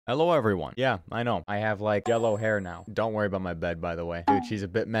Hello, everyone. Yeah, I know. I have, like, yellow hair now. Don't worry about my bed, by the way. Dude, she's a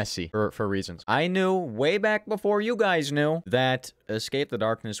bit messy for reasons. I knew way back before you guys knew that Escape the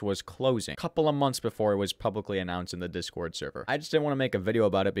Darkness was closing. A couple of months before it was publicly announced in the Discord server. I just didn't want to make a video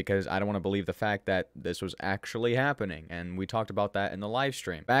about it because I don't want to believe the fact that this was actually happening. And we talked about that in the live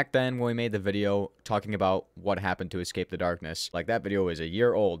stream. Back then, when we made the video talking about what happened to Escape the Darkness, like, that video is a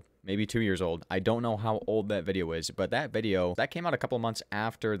year old. Maybe 2 years old. I don't know how old that video is, but that video, that came out a couple months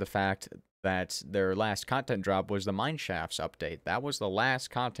after the fact that their last content drop was the Mineshafts update. That was the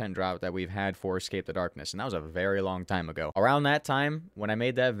last content drop that we've had for Escape the Darkness, and that was a very long time ago. Around that time, when I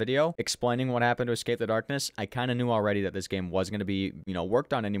made that video explaining what happened to Escape the Darkness, I kind of knew already that this game wasn't going to be,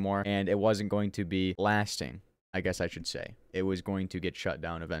 worked on anymore, and it wasn't going to be lasting. I guess I should say. It was going to get shut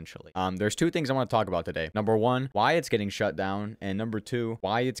down eventually. There's two things I want to talk about today. Number one, why it's getting shut down, and number two,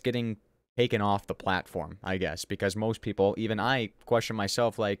 why it's getting taken off the platform, I guess, because most people, even I, question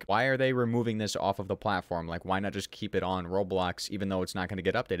myself, like, why are they removing this off of the platform? Like, why not just keep it on Roblox, even though it's not going to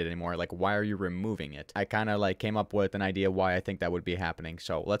get updated anymore? Like, why are you removing it? I kind of, like, came up with an idea why I think that would be happening.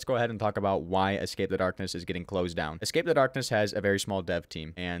 So let's go ahead and talk about why Escape the Darkness is getting closed down. Escape the Darkness has a very small dev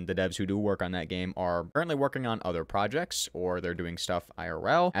team, and the devs who do work on that game are currently working on other projects, or they're doing stuff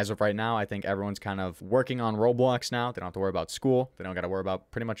IRL. As of right now, I think everyone's kind of working on Roblox now. They don't have to worry about school. They don't got to worry about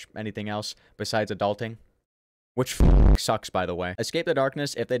pretty much anything else besides adulting, which sucks, by the way. Escape the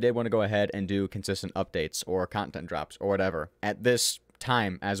Darkness, if they did want to go ahead and do consistent updates or content drops or whatever, at this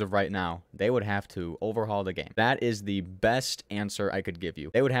time, as of right now, they would have to overhaul the game. That is the best answer I could give you.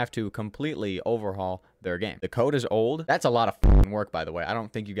 They would have to completely overhaul their game. The code is old. That's a lot of fucking work, by the way. I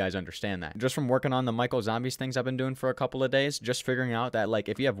don't think you guys understand that. Just from working on the Michael Zombies things I've been doing for a couple of days, just figuring out that, like,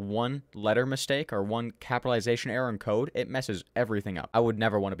 if you have one letter mistake or one capitalization error in code, it messes everything up. I would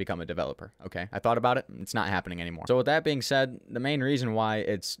never want to become a developer, okay? I thought about it. It's not happening anymore. So with that being said, the main reason why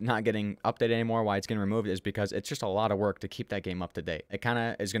it's not getting updated anymore, why it's getting removed, is because it's just a lot of work to keep that game up to date. It kind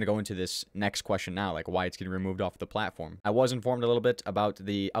of is going to go into this next question now, like why it's getting removed off the platform. I was informed a little bit about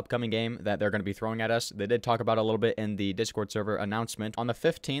the upcoming game that they're going to be throwing at us. They did talk about it a little bit in the Discord server announcement on the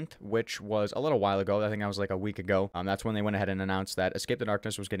 15th, which was a little while ago. I think that was like a week ago. That's when they went ahead and announced that Escape the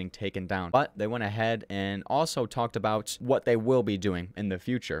Darkness was getting taken down. But they went ahead and also talked about what they will be doing in the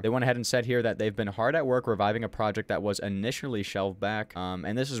future. They went ahead and said here that they've been hard at work reviving a project that was initially shelved back.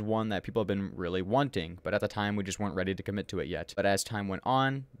 And this is one that people have been really wanting, but at the time we just weren't ready to commit to it yet. But as time went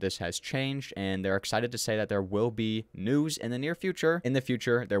on, this has changed, and they're excited to say that there will be news in the near future. In the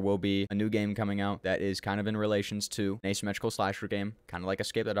future, there will be a new game coming out that is kind of in relations to an asymmetrical slasher game, kind of like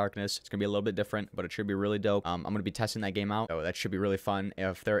Escape the Darkness. It's gonna be a little bit different, but it should be really dope. I'm gonna be testing that game out, so that should be really fun.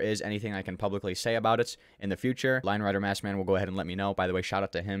 If there is anything I can publicly say about it in the future, Line Rider Maskman will go ahead and let me know. By the way, shout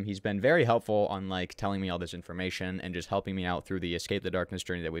out to him. He's been very helpful on, like, telling me all this information and just helping me out through the Escape the Darkness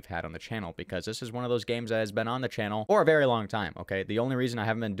journey that we've had on the channel, because this is one of those games that has been on the channel for a very long time, okay? The only reason I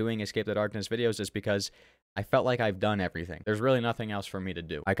haven't been doing Escape the Darkness videos is because I felt like I've done everything. There's really nothing else for me to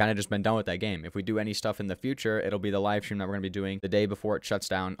do. I kind of just been done with that game. If we do any stuff in the future, it'll be the live stream that we're going to be doing the day before it shuts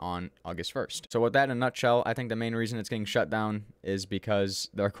down on August 1st. So with that in a nutshell, I think the main reason it's getting shut down is because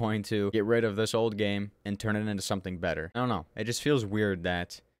they're going to get rid of this old game and turn it into something better. I don't know. It just feels weird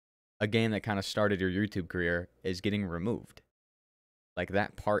that a game that kind of started your YouTube career is getting removed. Like,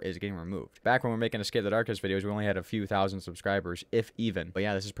 that part is getting removed. Back when we were making Escape the Darkness videos, we only had a few thousand subscribers, if even. But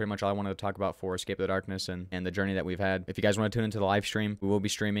yeah, this is pretty much all I wanted to talk about for Escape the Darkness and the journey that we've had. If you guys want to tune into the live stream, we will be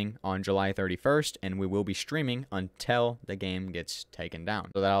streaming on July 31st, and we will be streaming until the game gets taken down.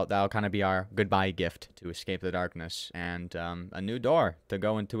 So that'll kind of be our goodbye gift to Escape the Darkness, and a new door to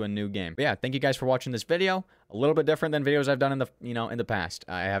go into a new game. But yeah, thank you guys for watching this video. A little bit different than videos I've done in the, in the past.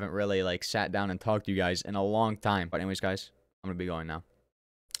 I haven't really, like, sat down and talked to you guys in a long time. But anyways, guys, I'm gonna be going now.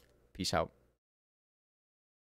 Peace out.